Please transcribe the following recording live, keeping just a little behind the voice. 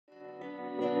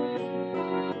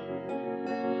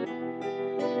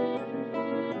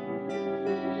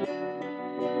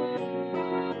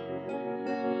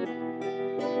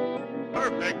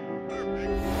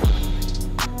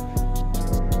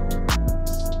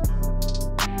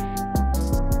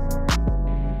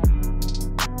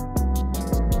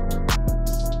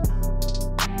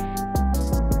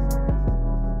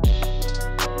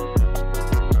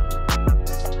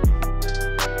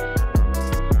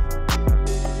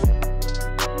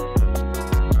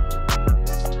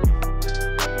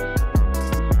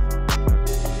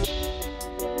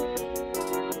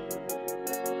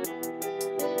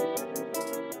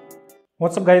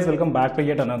What's up guys, welcome back to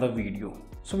yet another video.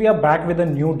 So we are back with a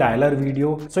new dialer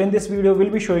video. So in this video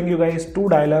we'll be showing you guys two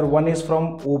dialer. One is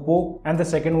from Oppo and the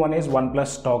second one is Oneplus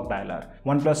stock dialer.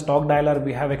 Oneplus stock dialer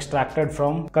we have extracted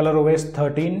from ColorOS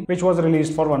 13 which was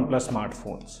released for Oneplus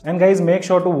smartphones. And guys, make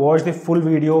sure to watch the full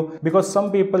video because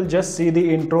some people just see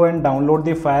the intro and download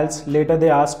the files. Later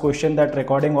they ask question that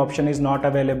recording option is not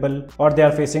available or they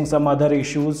are facing some other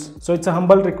issues. So it's a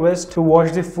humble request to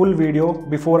watch the full video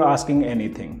before asking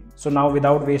anything. So now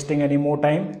without wasting any more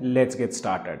time, let's get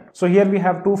started. So here we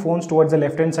have two phones. Towards the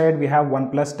left hand side we have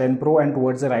OnePlus 10 Pro and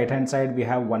towards the right hand side we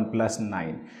have OnePlus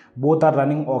 9. Both are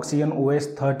running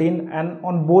OxygenOS 13 and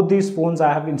on both these phones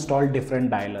I have installed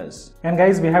different dialers. And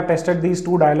guys, we have tested these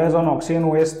two dialers on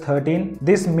OxygenOS 13.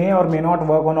 This may or may not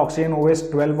work on OxygenOS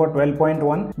 12 or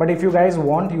 12.1, but if you guys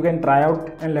want, you can try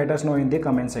out and let us know in the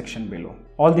comment section below.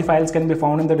 All the files can be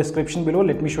found in the description below.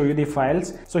 Let me show you the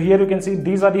files. So here you can see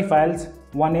these are the files.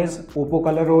 One is Oppo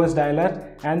ColorOS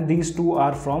dialer and these two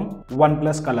are from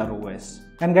OnePlus ColorOS.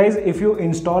 And guys, if you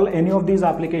install any of these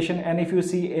applications and if you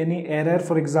see any error,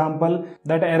 for example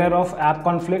that error of app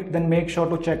conflict, then make sure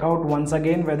to check out once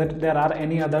again whether there are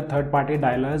any other third-party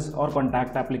dialers or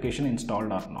contact application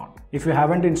installed or not. If you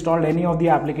haven't installed any of the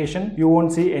application, you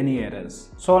won't see any errors.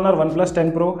 So on our OnePlus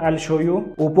 10 Pro, I'll show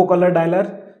you Oppo Color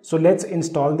dialer. So let's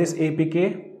install this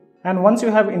APK. And once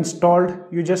you have installed,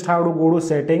 you just have to go to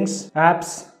settings,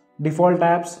 apps, default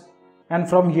apps, and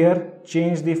from here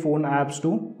change the phone apps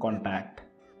to contact.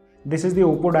 This is the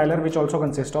Oppo dialer which also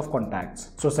consists of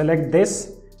contacts. So select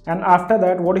this, and after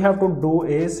that what you have to do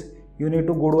is you need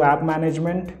to go to app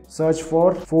management, search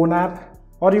for phone app,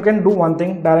 or you can do one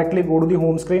thing, directly go to the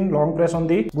home screen, long press on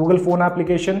the Google phone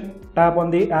application, tap on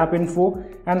the app info,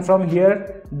 and from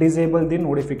here disable the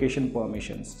notification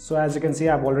permissions. So as you can see,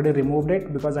 I've already removed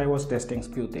it because I was testing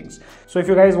few things. So if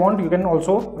you guys want, you can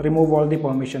also remove all the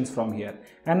permissions from here.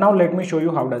 And now let me show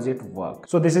you how does it work.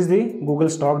 So this is the Google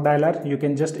stock dialer. You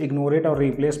can just ignore it or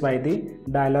replace by the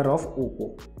dialer of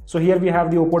Oppo. So here we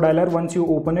have the Oppo dialer. Once you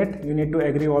open it, you need to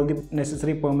agree all the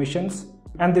necessary permissions.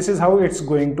 And this is how it's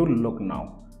going to look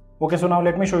now. Okay, so now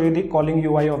let me show you the calling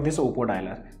UI of this Oppo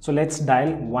dialer. So let's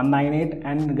dial 198,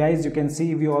 and guys, you can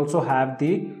see we also have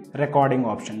the recording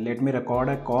option. Let me record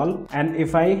a call, and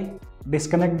if I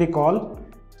disconnect the call,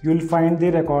 you'll find the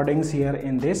recordings here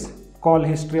in this call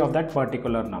history of that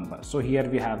particular number. So here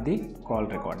we have the call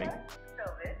recording.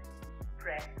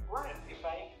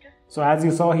 So as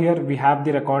you saw here, we have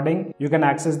the recording. You can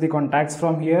access the contacts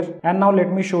from here. And now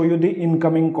let me show you the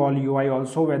incoming call UI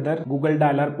also, whether Google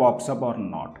dialer pops up or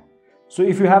not. So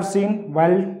if you have seen,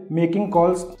 while making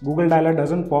calls, Google dialer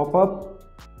doesn't pop up.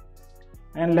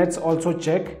 And let's also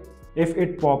check if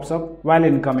it pops up while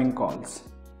incoming calls.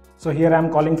 So here I am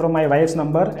calling from my wife's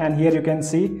number, and here you can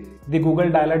see the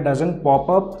Google dialer doesn't pop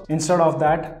up. Instead of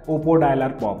that, Oppo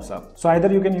dialer pops up. So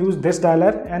either you can use this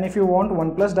dialer, and if you want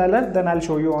OnePlus dialer, then I'll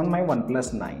show you on my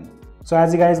OnePlus 9. So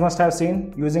as you guys must have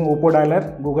seen, using Oppo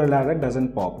dialer, Google dialer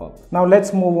doesn't pop up. Now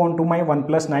let's move on to my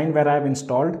OnePlus 9 where I have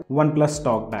installed OnePlus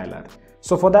stock dialer.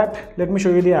 So for that, let me show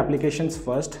you the applications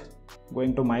first.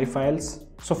 Going to my files.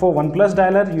 So for OnePlus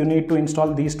dialer, you need to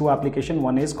install these two applications.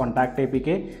 One is Contact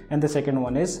APK and the second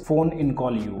one is Phone in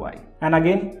Call UI. And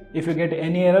again, if you get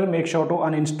any error, make sure to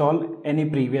uninstall any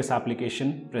previous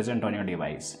application present on your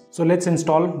device. So let's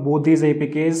install both these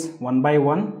APKs one by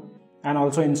one and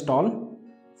also install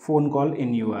Phone Call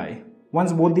in UI.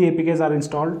 Once both the APKs are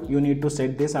installed, you need to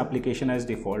set this application as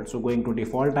default. So going to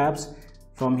default apps,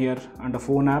 from here under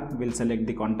phone app, we'll select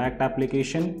the contact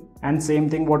application, and same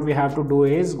thing what we have to do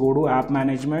is go to app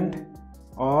management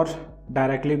or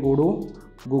directly go to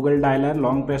Google dialer,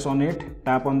 long press on it,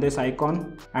 tap on this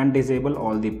icon and disable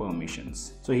all the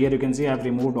permissions. So here you can see I've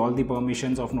removed all the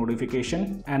permissions of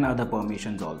notification and other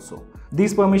permissions also.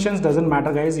 These permissions doesn't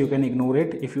matter guys, you can ignore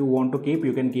it. If you want to keep,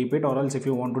 you can keep it, or else if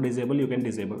you want to disable, you can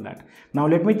disable that. Now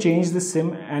let me change the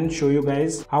SIM and show you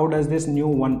guys how does this new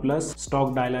OnePlus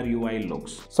stock dialer UI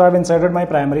looks. So I've inserted my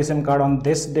primary SIM card on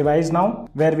this device now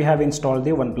where we have installed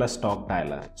the OnePlus stock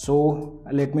dialer. So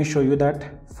let me show you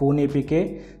that phone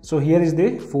APK. So here is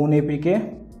the phone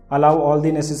APK. Allow all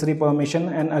the necessary permission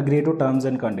and agree to terms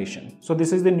and conditions. So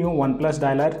this is the new OnePlus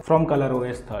dialer from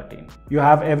ColorOS 13. You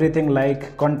have everything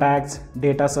like contacts,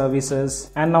 data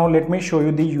services, and now let me show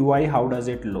you the UI, how does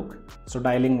it look. So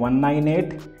dialing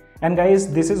 198, and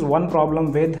guys, this is one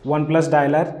problem with OnePlus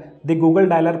dialer. The Google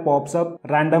dialer pops up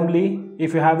randomly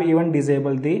if you have even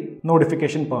disabled the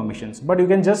notification permissions, but you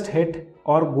can just hit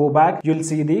or go back, you'll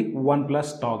see the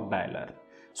OnePlus stock dialer.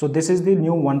 So this is the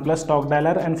new OnePlus Talk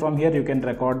Dialer, and from here you can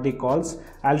record the calls.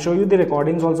 I'll show you the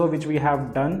recordings also which we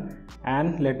have done,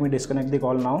 and let me disconnect the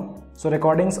call now. So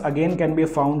recordings again can be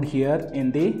found here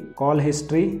in the call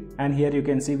history, and here you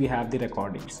can see we have the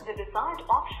recordings. The desired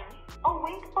option, or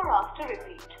wait for us to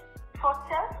repeat. For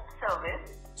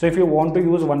self-service. So if you want to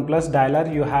use OnePlus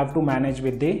Dialer, you have to manage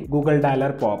with the Google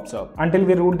Dialer pops up. Until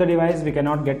we root the device, we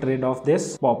cannot get rid of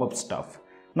this pop-up stuff.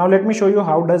 Now let me show you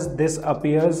how does this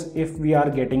appears if we are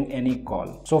getting any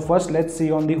call. So first let's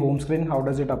see on the home screen how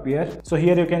does it appear. So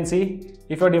here you can see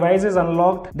if your device is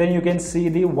unlocked, then you can see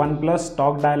the OnePlus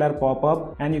Talk Dialer pop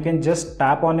up, and you can just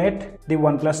tap on it. The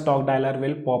OnePlus Talk Dialer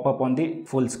will pop up on the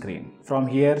full screen. From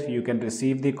here you can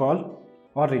receive the call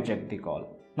or reject the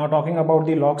call. Now talking about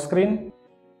the lock screen,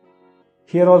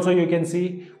 here also you can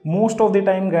see most of the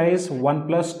time guys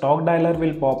OnePlus Talk Dialer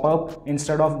will pop up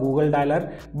instead of Google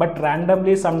Dialer, but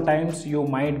randomly sometimes you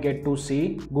might get to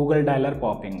see Google Dialer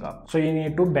popping up. So you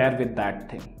need to bear with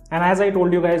that thing. And as I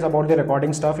told you guys about the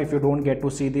recording stuff, if you don't get to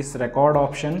see this record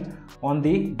option on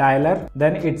the dialer,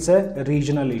 then it's a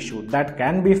regional issue that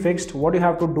can be fixed. What you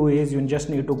have to do is you just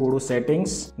need to go to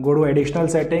settings, go to additional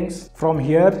settings. From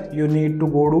here you need to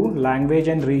go to language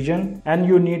and region, and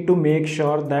you need to make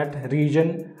sure that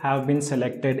region have been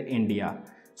selected India.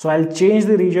 So I'll change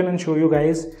the region and show you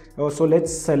guys. So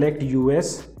let's select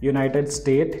US, United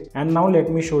States, and now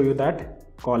let me show you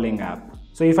that calling app.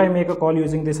 So if I make a call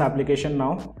using this application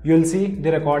now, you'll see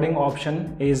the recording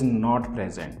option is not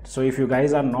present. So if you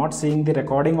guys are not seeing the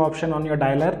recording option on your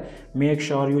dialer, make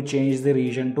sure you change the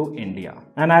region to India.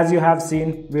 And as you have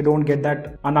seen, we don't get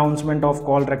that announcement of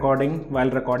call recording while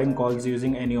recording calls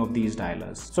using any of these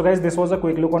dialers. So guys, this was a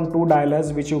quick look on two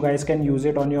dialers which you guys can use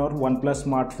it on your OnePlus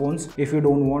smartphones if you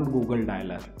don't want Google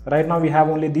Dialer. Right now we have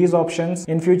only these options.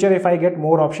 In future, if I get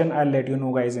more option, I'll let you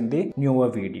know guys in the newer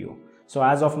video. So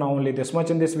as of now, only this much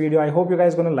in this video. I hope you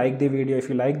guys gonna like the video. If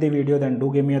you like the video, then do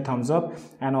give me a thumbs up.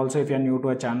 And also if you're new to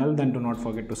our channel, then do not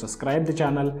forget to subscribe the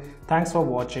channel. Thanks for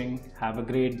watching. Have a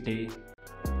great day.